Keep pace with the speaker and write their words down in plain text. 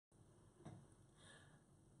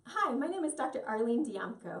Hi, my name is Dr. Arlene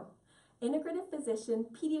Dijamco, integrative physician,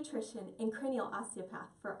 pediatrician, and cranial osteopath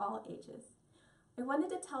for all ages. I wanted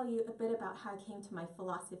to tell you a bit about how I came to my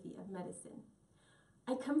philosophy of medicine.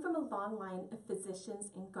 I come from a long line of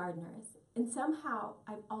physicians and gardeners, and somehow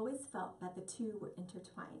I've always felt that the two were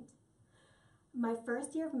intertwined. My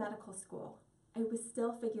first year of medical school, I was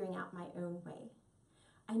still figuring out my own way.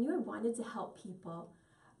 I knew I wanted to help people,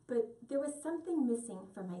 but there was something missing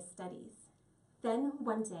from my studies. Then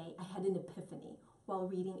one day I had an epiphany while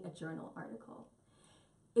reading a journal article.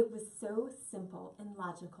 It was so simple and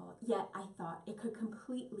logical, yet I thought it could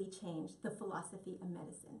completely change the philosophy of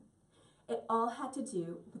medicine. It all had to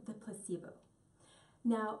do with the placebo.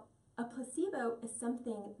 Now, a placebo is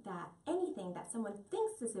anything that someone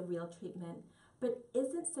thinks is a real treatment, but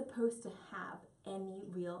isn't supposed to have any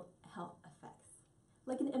real health effects,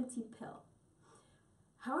 like an empty pill.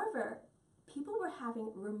 However, people were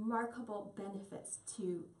having remarkable benefits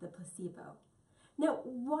to the placebo. Now,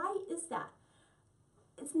 why is that?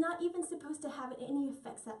 It's not even supposed to have any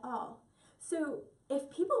effects at all. So if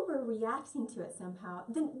people were reacting to it somehow,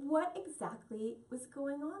 then what exactly was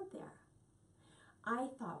going on there? I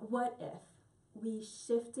thought, what if we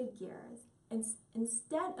shifted gears and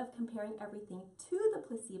instead of comparing everything to the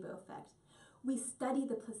placebo effect, we study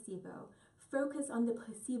the placebo, focus on the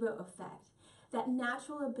placebo effect, that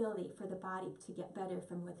natural ability for the body to get better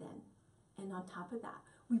from within. And on top of that,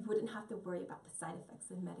 we wouldn't have to worry about the side effects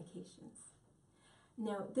of medications.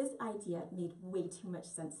 Now, this idea made way too much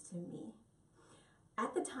sense to me.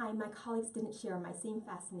 At the time, my colleagues didn't share my same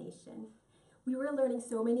fascination. We were learning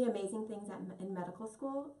so many amazing things in medical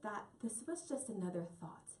school that this was just another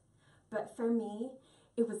thought. But for me,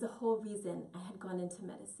 it was the whole reason I had gone into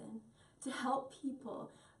medicine, to help people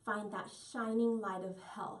find that shining light of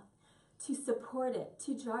health, to support it,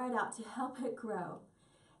 to draw it out, to help it grow.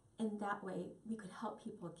 And that way, we could help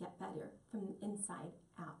people get better from the inside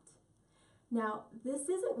out. Now, this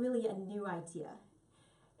isn't really a new idea.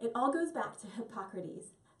 It all goes back to Hippocrates,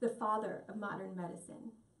 the father of modern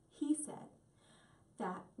medicine. He said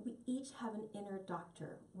that we each have an inner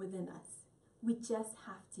doctor within us. We just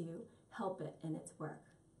have to help it in its work.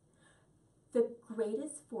 The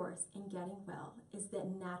greatest force in getting well is the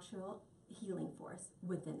natural healing force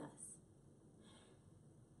within us.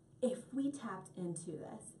 If we tapped into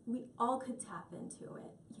this, we all could tap into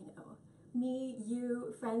it, me,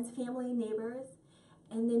 you, friends, family, neighbors,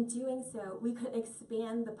 and in doing so, we could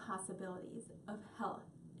expand the possibilities of health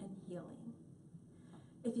and healing.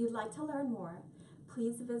 If you'd like to learn more,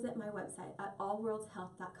 please visit my website at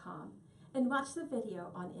allworldshealth.com and watch the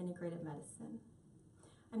video on integrative medicine.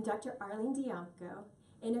 I'm Dr. Arlene Dijamco,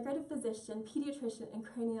 integrative physician, pediatrician, and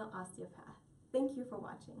cranial osteopath. Thank you for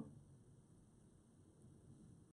watching.